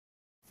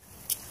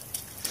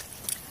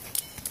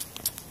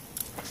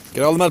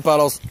Get all the mud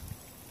puddles.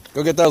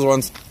 Go get those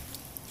ones.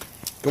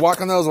 Go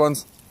walk on those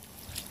ones.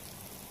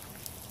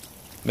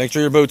 Make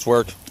sure your boots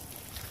work.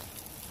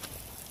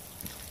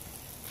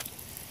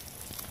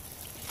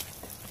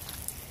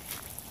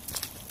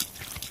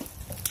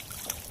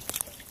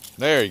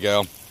 There you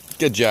go.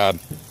 Good job.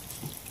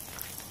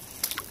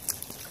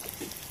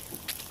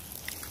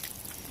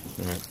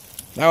 All right.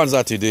 That one's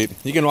not too deep.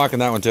 You can walk in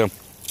that one too.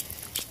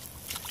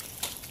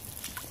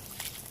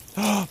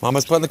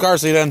 Mama's putting the car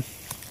seat in.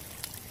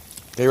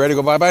 Okay, you ready to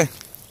go bye-bye?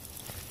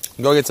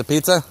 Go get some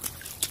pizza?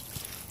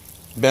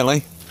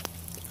 Bentley.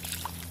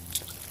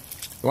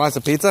 You want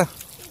some pizza?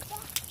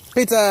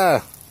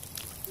 Pizza!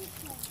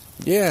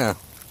 Yeah.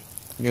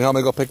 You can help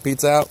me go pick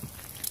pizza out?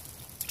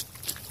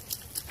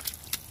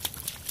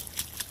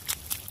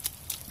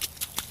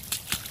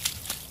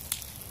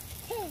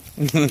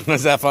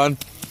 Was that fun?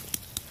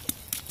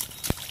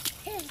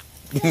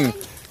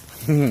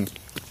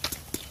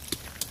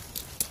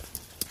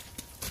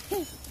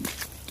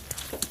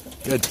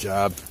 Good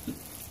job.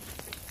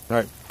 All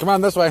right, come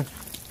on this way.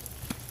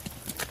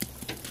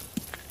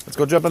 Let's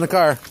go jump in the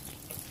car.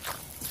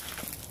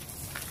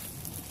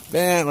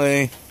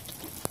 Bentley.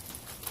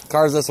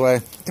 Car's this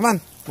way. Come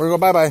on, we're gonna go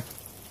bye-bye.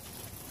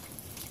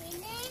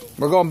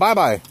 We're going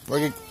bye-bye.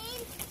 We're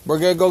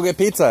gonna go get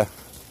pizza.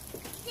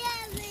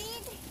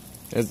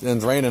 It's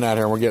raining out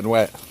here and we're getting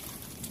wet.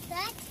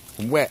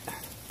 Wet.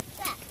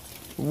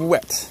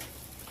 Wet.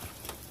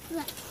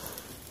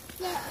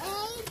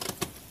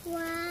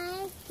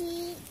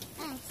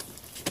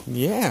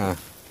 Yeah.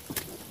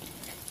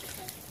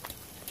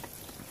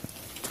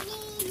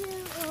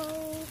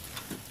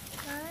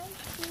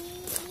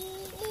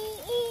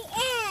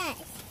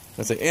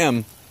 That's an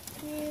M.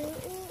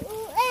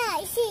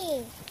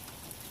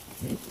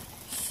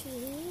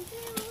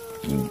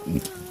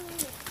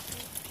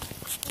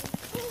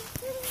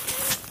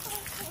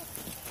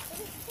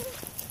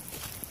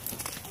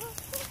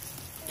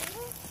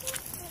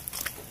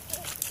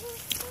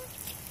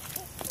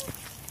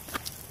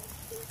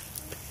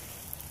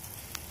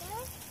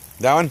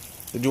 That one?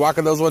 Did you walk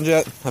on those ones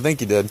yet? I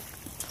think you did.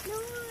 No,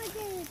 I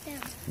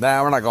didn't.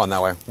 Nah, we're not going that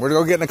way. We're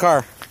gonna go get in the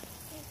car.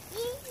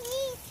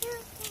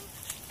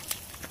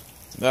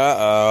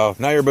 Uh-oh.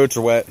 Now your boots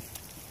are wet.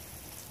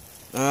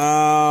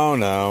 Oh,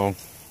 no.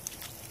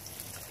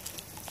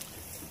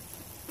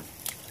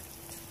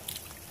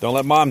 Don't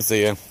let Mom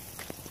see you.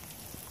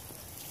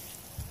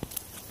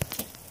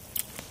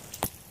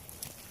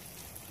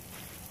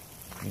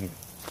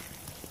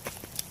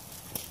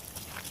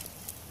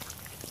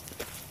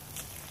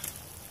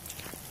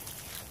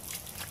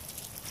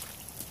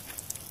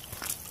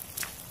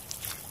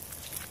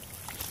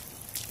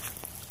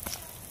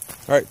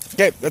 All right,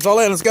 okay, that's all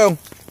in. Let's go.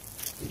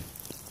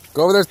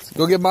 Go over there.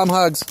 Go give Mom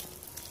hugs.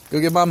 Go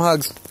give Mom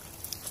hugs.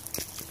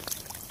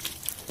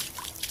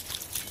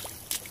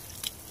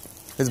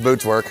 His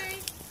boots work.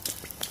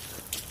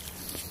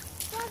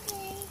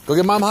 Go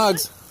give Mom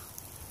hugs.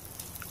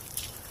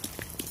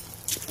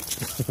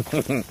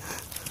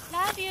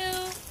 Love you.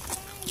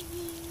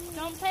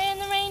 Don't play in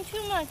the rain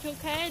too much,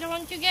 okay? I don't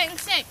want you getting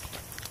sick.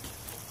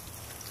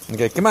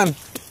 Okay, come on.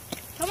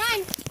 Come on.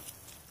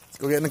 Let's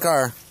go get in the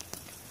car.